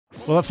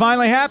Well, it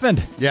finally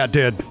happened. Yeah, it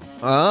did.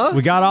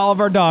 We got all of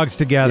our dogs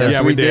together.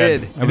 Yes, we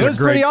did. It was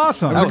pretty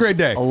awesome. It was a great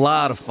day. A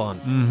lot of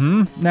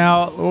fun.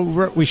 Now,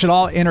 we should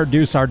all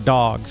introduce our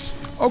dogs.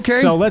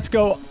 Okay. So let's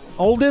go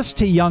oldest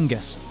to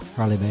youngest.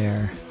 Harley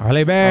Bear.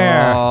 Harley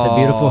Bear. The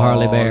beautiful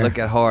Harley Bear. Look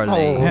at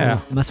Harley. Yeah.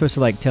 Am I supposed to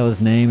like tell his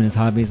name and his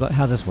hobbies? Like,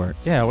 how's this work?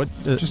 Yeah.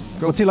 Just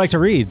go. What's he like to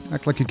read?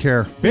 Act like you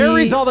care. Bear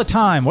reads all the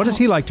time. What does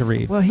he like to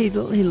read? Well, he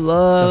loves.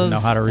 Doesn't know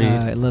how to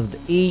read. He loves to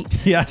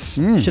eat. Yes.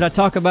 Should I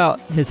talk about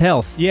his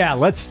health? Yeah,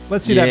 let's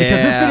do that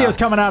because this video is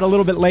coming out a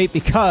little bit late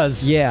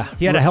because he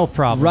had a health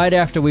problem. Right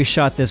after we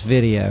shot this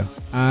video,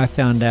 I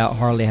found out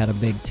Harley had a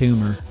big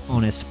tumor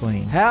on his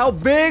spleen. How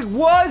big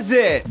was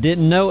it?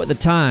 Didn't know at the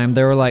time.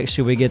 They were like,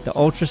 should we get the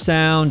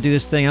ultrasound, do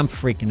this thing? I'm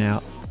freaking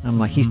out. I'm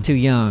like, he's too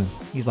young.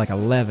 He's like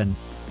 11.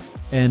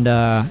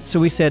 And so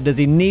we said, does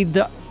he need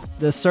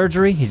the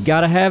surgery? He's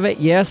got to have it?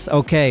 Yes?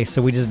 Okay.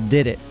 So we just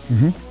did it.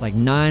 It's like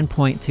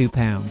 9.2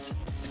 pounds.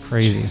 It's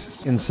crazy.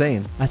 Jesus.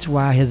 Insane. That's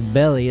why his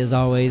belly has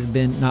always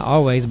been, not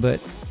always, but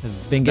has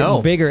been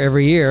getting bigger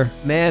every year.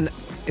 Man,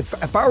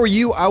 if I were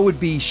you, I would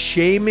be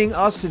shaming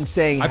us and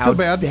saying, I feel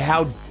bad.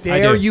 How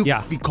dare you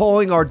be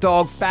calling our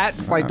dog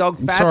fat, my dog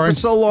fat for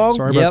so long?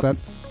 Sorry about that.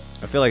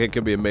 I feel like it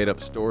could be a made-up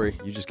story.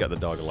 You just got the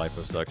dog a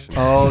liposuction.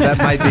 Oh, that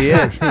might be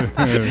it.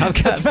 I've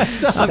got, I've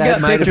That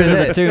got might have pictures of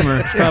been the it. tumor.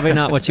 It's probably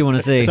not what you want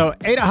to see. So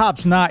Ada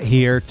Hop's not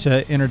here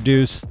to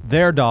introduce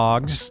their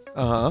dogs.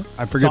 Uh-huh.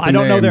 I forget So the I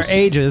don't know their names.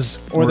 ages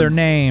or their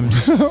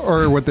names.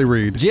 or what they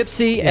read.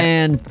 Gypsy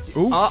and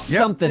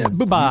something.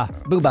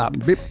 Booba. Boobop.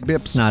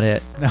 Bips. Not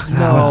it. No.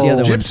 What's the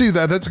other one? Gypsy,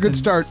 that's a good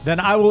start. Then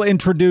I will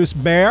introduce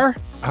Bear.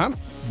 Huh?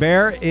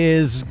 Bear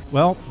is,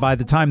 well, by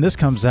the time this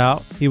comes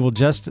out, he will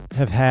just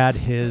have had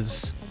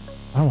his...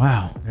 Oh,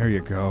 wow. There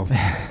you go.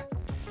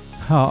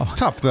 Oh, It's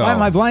tough, though. why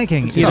am I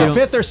blanking? Because Either you don't-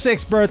 5th or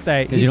 6th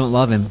birthday. Because you don't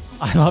love him.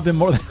 I love him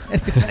more than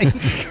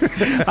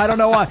anything. I don't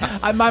know why.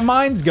 My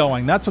mind's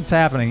going. That's what's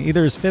happening.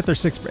 Either his 5th or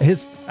 6th.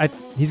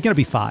 He's going to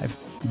be 5.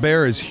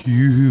 Bear is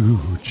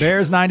huge.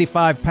 Bear's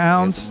 95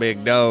 pounds.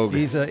 Big dog.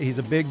 He's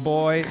a big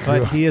boy,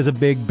 but he is a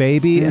big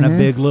baby and a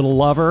big little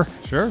lover.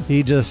 Sure.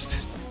 He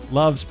just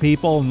loves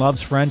people and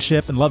loves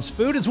friendship and loves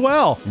food as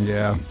well.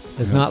 Yeah.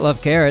 Does not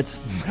love carrots.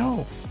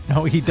 No,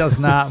 he does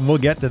not, and we'll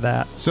get to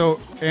that. So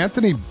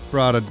Anthony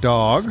brought a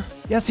dog.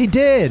 Yes, he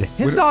did.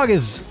 His dog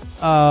is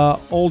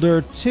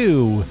older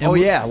too. Oh,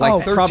 yeah,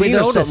 like probably 13 the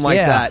or oldest, something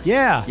like that.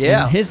 Yeah.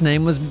 Yeah. And his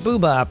name was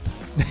Boobop.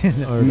 His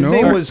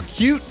name was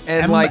cute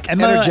and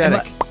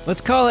energetic. Let's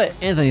call it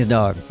Anthony's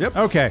dog. Yep.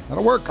 Okay,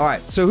 That'll work. All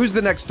right, so who's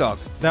the next dog?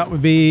 that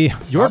would be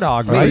your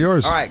dog, right?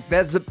 Yours. All right,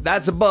 that's a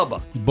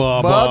Bubba.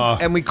 Bubba. Bub,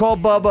 and we call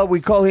Bubba, we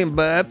call him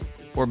Bub.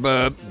 Or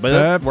Bub.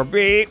 Bub. Or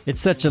Beep.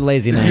 It's such a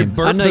lazy name.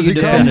 Burp, I know does you he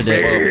come? defended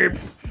it.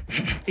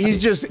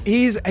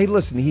 Hey,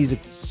 listen, he's a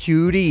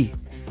cutie.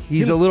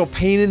 He's a little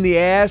pain in the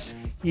ass.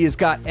 He has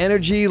got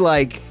energy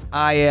like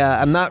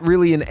I'm not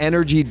really an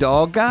energy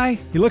dog guy.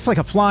 He looks like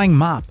a flying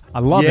mop. I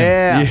love him.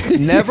 Yeah,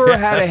 never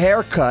had a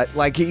haircut.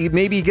 Like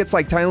maybe he gets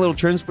like tiny little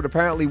trims, but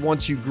apparently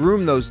once you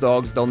groom those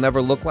dogs, they'll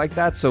never look like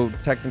that. So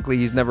technically,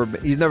 he's never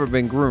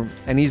been groomed.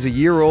 And he's a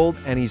year old,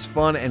 and he's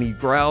fun, and he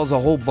growls a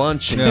whole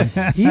bunch.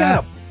 Yeah. He had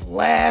a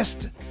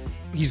blast.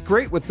 He's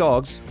great with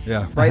dogs.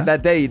 Yeah. Right,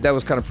 that day, that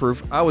was kind of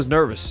proof. I was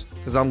nervous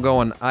because I'm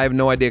going, I have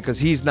no idea because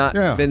he's not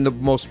been the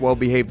most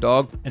well-behaved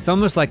dog. It's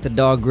almost like the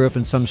dog grew up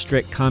in some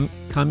strict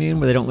commune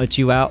where they don't let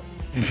you out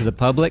into the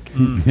public.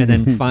 And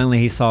then finally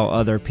he saw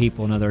other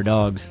people and other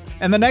dogs.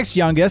 And the next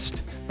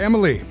youngest,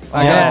 Emily.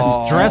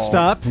 yes, dressed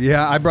up.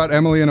 Yeah, I brought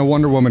Emily in a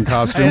Wonder Woman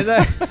costume.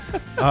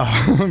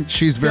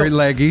 She's very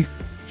leggy.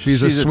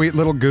 She's a sweet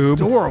little goob.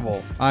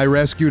 Adorable. I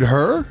rescued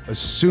her,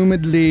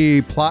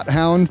 assumedly plot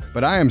hound,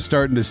 but I am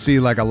starting to see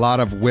like a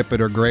lot of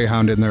whippet or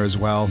greyhound in there as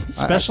well.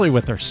 Especially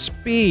with their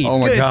speed. Oh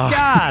my Good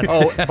God.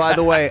 Oh, by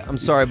the way, I'm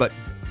sorry, but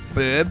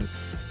Bib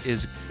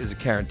is a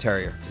Karen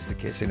Terrier, just in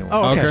case anyone.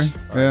 Oh, okay. Okay.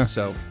 All right, Yeah.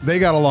 so They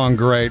got along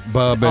great,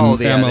 Bub and Oh,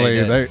 yeah,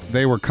 Emily. they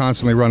They were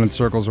constantly running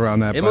circles around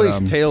that. Emily's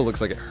but, tail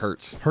looks like it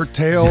hurts. her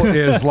tail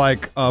is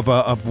like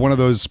of one of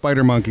those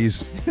spider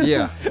monkeys.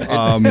 Yeah.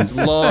 It's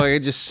long. I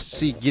just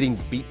see getting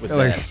beat with Like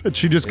I that. said,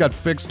 she just got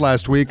fixed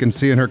last week, and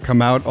seeing her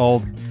come out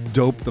all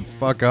doped the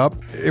fuck up,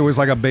 it was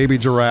like a baby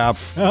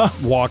giraffe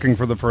walking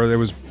for the fur. It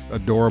was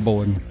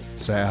adorable and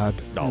sad.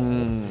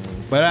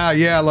 But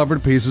yeah, I love her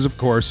to pieces, of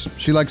course.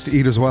 She likes to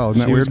eat as well. Isn't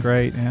that She was weird?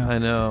 great, yeah. I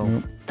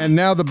know. And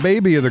now the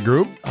baby of the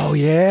group. Oh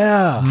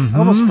yeah, I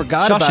almost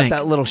forgot about Shawshank.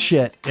 that little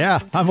shit. Yeah,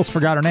 I almost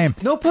forgot her name.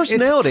 No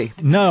personality.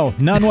 No,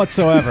 none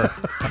whatsoever.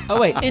 Oh,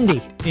 wait,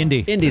 Indy.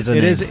 Indy. Indy's the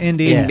It name. is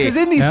Indy. Yeah. Because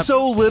Indy's Yep.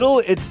 so little.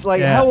 It's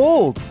like Yeah. how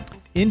old?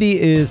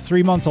 Indy is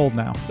 3 months old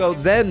now. So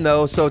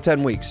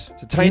 10 weeks.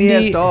 It's a tiny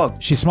ass dog.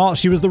 She's small.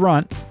 She was the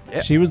runt.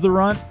 Yep. She was the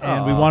runt,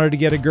 and we wanted to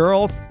get a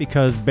girl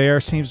because Bear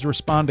seems to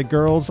respond to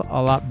girls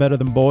a lot better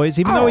than boys.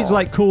 Even though he's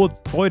like cool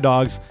with boy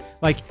dogs,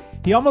 like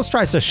He almost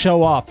tries to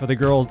show off for the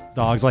girl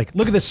dogs. Like,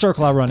 look at this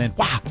circle I run in.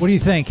 Wow, what do you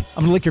think?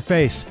 I'm gonna lick your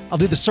face. I'll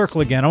do the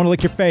circle again. I want to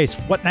lick your face.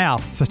 What now?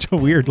 Such a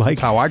weird like. That's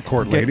how I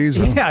court ladies.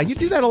 Huh? Yeah, you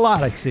do that a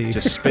lot. I see.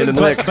 Just spin and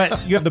lick.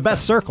 But you have the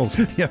best circles.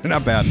 Yeah, they're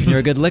not bad. You're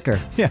a good licker.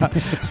 Yeah.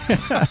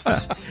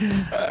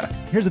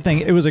 Here's the thing.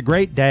 It was a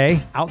great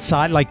day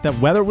outside. Like the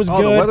weather was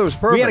good. The weather was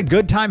perfect. We had a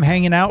good time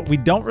hanging out. We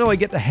don't really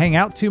get to hang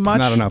out too much.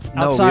 Not enough.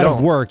 No, Outside we of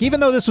don't. work. Even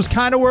though this was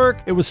kind of work,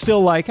 it was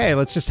still like, hey,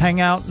 let's just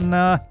hang out and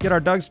get our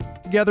dogs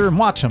together and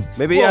watch them.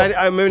 Maybe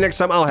maybe next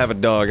time I'll have a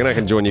dog and I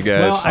can join you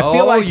guys. Well, I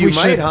feel like you we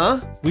might, should, huh?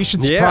 We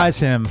should Yeah. surprise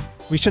him.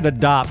 We should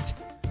adopt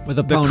With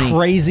a the pony.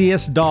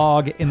 craziest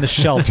dog in the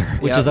shelter.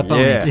 Which is a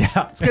pony. Yeah. Yeah.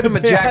 Let's get him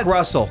a Jack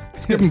Russell.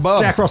 Let's give him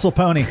Bub. Jack Russell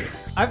pony.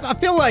 I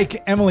feel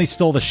like Emily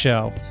stole the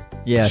show.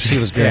 Yeah, she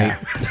was great.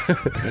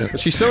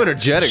 She's so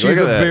energetic. She's Look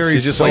at a that. very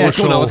She's just like, what's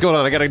going on? social- What's going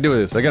on? I gotta do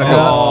this. I gotta go.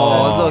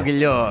 Oh, look.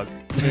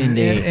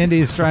 Indeed.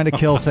 Indy's trying to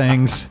kill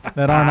things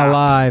that aren't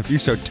alive. You're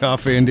so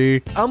tough,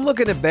 Indy. I'm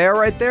looking at Bear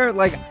right there.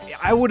 Like,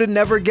 I would have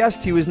never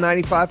guessed he was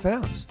 95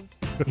 pounds.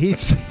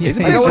 He's a I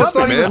big always sister,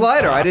 thought he was man.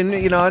 lighter. I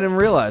didn't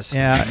realize.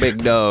 yeah.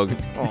 Big dog.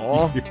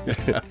 Aw.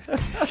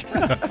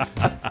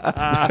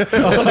 She's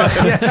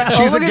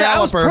a look at that. That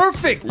was galloper.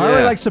 perfect. Harley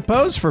Yeah. likes to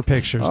pose for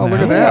pictures. Oh, now.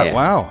 look at that. Yeah.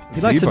 Wow.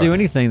 He likes to Diva. do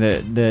anything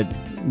that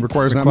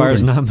Requires not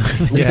requires moving. not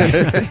moving.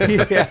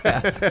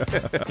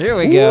 Yeah. Here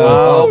we go.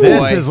 Oh,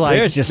 this boy. is like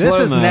There's your this is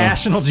slow-mo.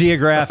 National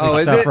Geographic Oh,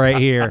 is stuff it? right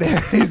here.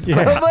 He's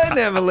Bubba and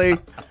Emily.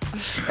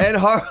 And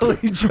Harley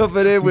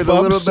jumping in with a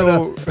Bub's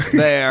little bit of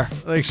there.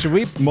 Like, should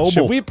we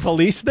Mobile.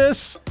 police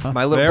this?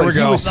 My little There we buddy,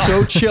 go. he was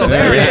so chill.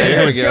 There There it he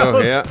There we is. go.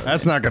 goes. Yeah.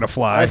 That's not going to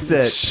fly. That's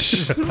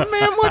it.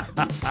 Man,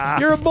 what?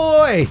 You're a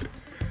boy.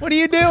 What are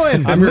you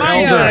doing? I'm your My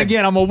elder. God,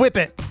 again. I'm gonna whip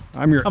it.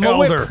 I'm your I'm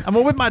gonna elder. whip. I'm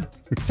gonna whip my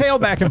tail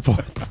back and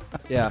forth.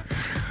 Yeah.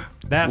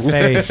 That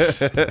face.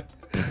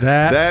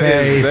 That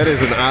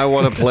is an I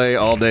want to play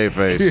all day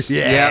face.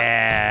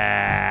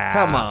 Yeah.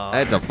 Come on.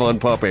 That's a fun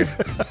puppy.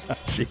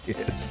 She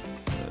is.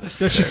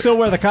 Does she still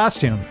wear the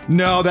costume?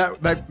 No,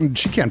 that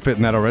she can't fit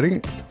in that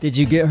already. Did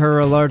you get her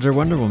a larger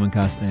Wonder Woman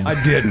costume?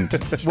 I didn't.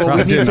 Well, I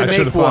we need didn't. to I should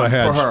make have thought one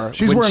ahead. for her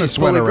She's when wearing a she's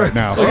fully sweater grown. right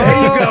now. There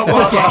you go,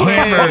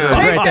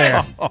 Bubba. Right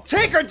there.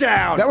 Take her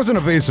down. That was an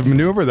evasive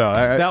maneuver, though.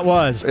 That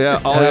was.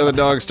 Yeah, all the other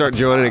dogs start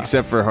joining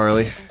except for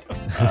Harley.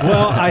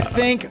 Well, I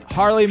think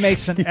Harley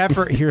makes an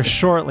effort here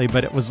shortly,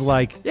 but it was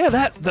like, Yeah,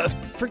 the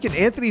freaking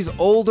Anthony's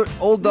old dog.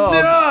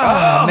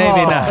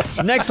 maybe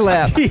not. Next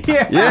lap.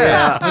 Yeah.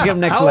 Yeah. I'll give him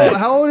next how, lap.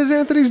 how old is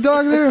Anthony's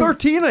dog there?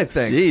 13, I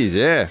think. Jeez,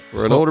 yeah.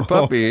 For an older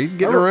puppy, he's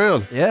getting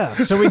around. Yeah.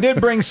 So we did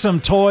bring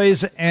some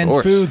toys and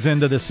course. foods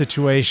into the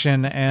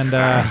situation, and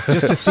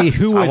just to see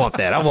who would want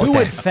that, I want who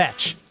that. would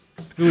fetch.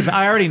 Who would,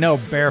 I already know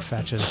Bear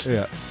fetches.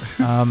 Yeah.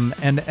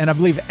 And I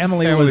believe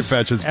Emily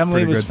fetches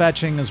Emily pretty was good.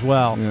 fetching as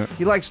well. Yeah.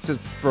 He likes to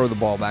throw the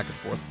ball back and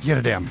forth. Get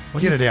a damn.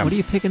 What Get a damn. are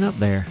you picking up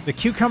there? The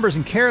cucumbers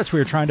and carrots we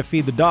were trying to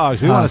feed the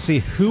dogs. We want to see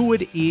who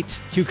would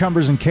eat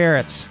cucumbers and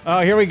carrots.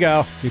 Oh, here we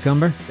go.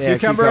 Cucumber? Yeah,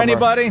 Cucumber,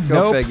 anybody?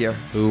 Go Nope. figure.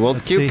 Who wants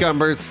Let's see.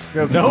 cucumbers?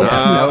 Go, Nope.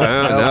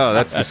 No,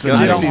 that's I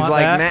disgusting. don't Gypsy's want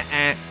like,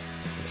 that.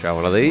 nah. Try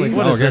one of these. Like,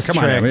 what Oh, is okay, this come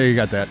on, trick? Emily, you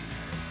got that.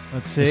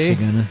 Let's Is she see.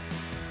 gonna?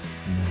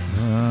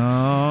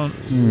 No,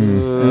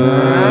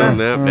 Oh,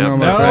 No,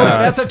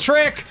 bad. that's a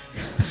trick.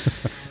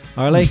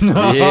 Harley?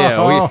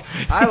 Yeah,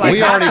 I like we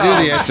hot already knew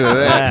the dogs. answer to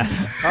that.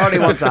 Harley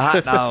wants a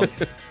hot dog.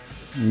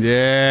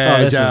 Yeah,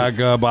 Oh, this is-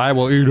 Jacob, I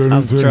will eat anything.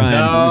 I'm trying.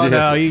 No,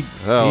 no, he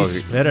Oh,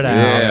 spit it out.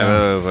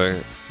 Yeah, I was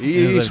like,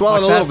 he like,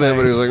 swallowed a fuck little that bit,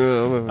 but he was like,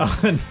 Oh,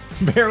 no. and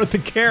Bear with the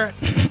carrot.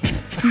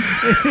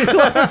 He's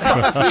like,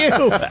 fuck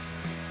you.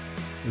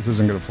 This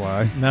isn't going to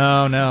fly.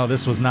 No,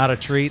 this was not a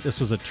treat. This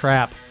was a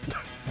trap.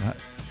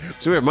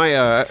 So weird. My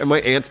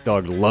aunt's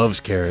dog loves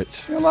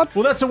carrots. Well,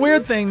 that's the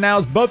weird thing now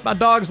is both my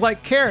dogs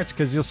like carrots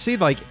because you'll see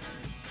like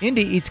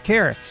Indy eats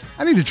carrots.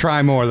 I need to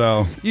try more,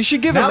 though. You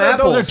should give Now him that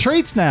apples. those are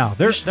treats now.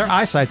 Their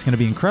eyesight's going to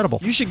be incredible.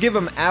 You should give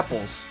him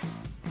apples.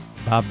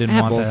 Bob didn't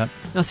want Apples. that.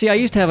 Now, see, I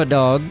used to have a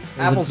dog. It was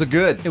a- Apples are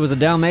good. It was a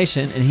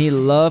Dalmatian, and he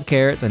loved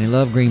carrots and he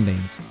loved green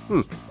beans.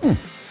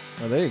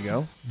 Oh, there you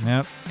go.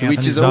 Yep. To each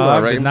Anthony's his own,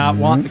 dog right? did not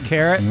want the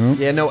carrot.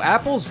 Yeah, no,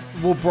 apples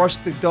will brush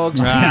the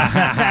dog's teeth.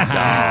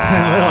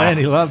 Little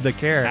Andy loved the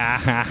carrot.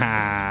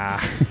 I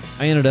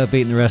ended up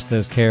eating the rest of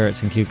those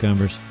carrots and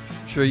cucumbers.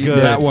 Sure you Good.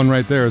 did. That one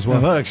right there as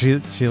Well, well. look, she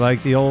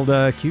liked the old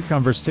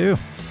cucumbers too.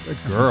 Good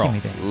girl. Give me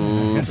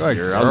that. Good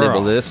Here, I'll girl.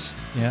 nibble this.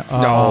 Yeah.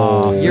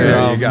 Oh, You're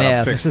yeah, a you gotta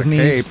mess. fix This the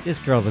is cape. This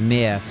girl's a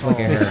mess.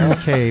 Look at Fixing her.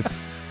 the cape.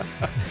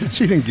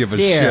 She didn't give a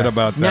There. shit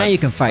about that. Now you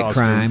can fight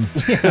costume. crime.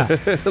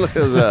 Look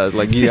at that.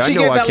 Like, yeah, I she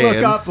know gave I that can.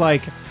 look up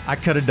like I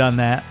could have done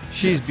that.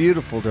 She's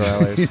beautiful,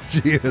 darling. She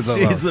is a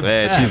She's the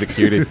Man, best. she's a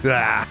cutie.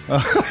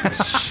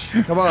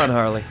 Come on,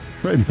 Harley.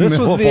 right in the This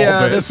was middle of the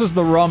all this was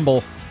the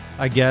rumble,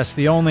 I guess.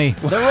 The only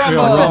The What the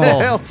rumble.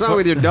 hell's wrong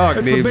with your dog,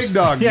 It's the Neebs? big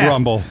dog Yeah.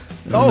 rumble.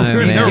 Oh, no,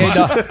 man. Gay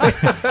dog.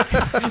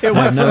 It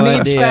went no from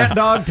Neebs idea. fat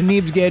dog to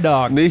Neebs gay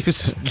dog.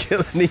 Neebs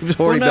Well,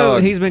 horny no,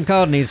 dog. he's been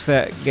called Neebs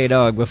fat gay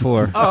dog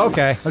before. Oh,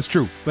 okay. That's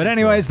true. But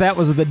anyways, that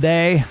was the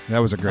day That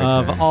was a great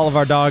of day. all of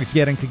our dogs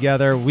getting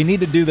together. We need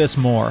to do this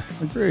more.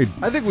 Agreed.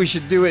 I think we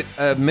should do it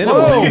a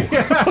minimum.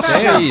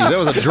 Jeez, that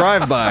was a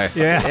drive-by.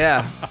 Yeah.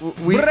 Yeah,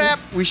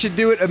 we should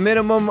do it a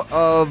minimum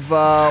of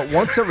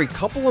once every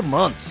couple of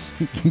months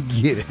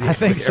Get it. I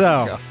think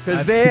so.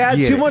 because they had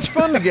Get too it. much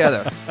fun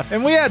together.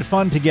 And we had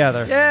fun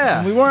together. Yeah.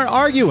 And we weren't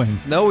arguing.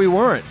 No, we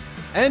weren't.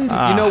 And you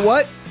know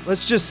what?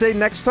 Let's just say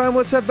next time,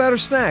 let's have better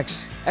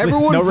snacks.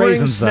 Everyone no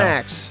brings raisins, though.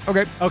 snacks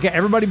Okay. Okay,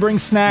 everybody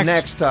brings snacks.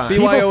 next time.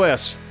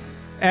 BYOS.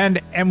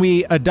 And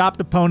we adopt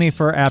a pony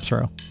for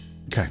Absro.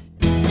 Okay.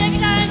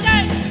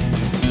 Diggy-dang-dang,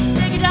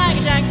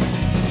 diggy-dang-dang,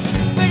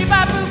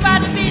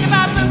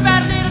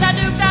 bitty-bop-boop-bop-dee-bee-bop-boop-bop-dee.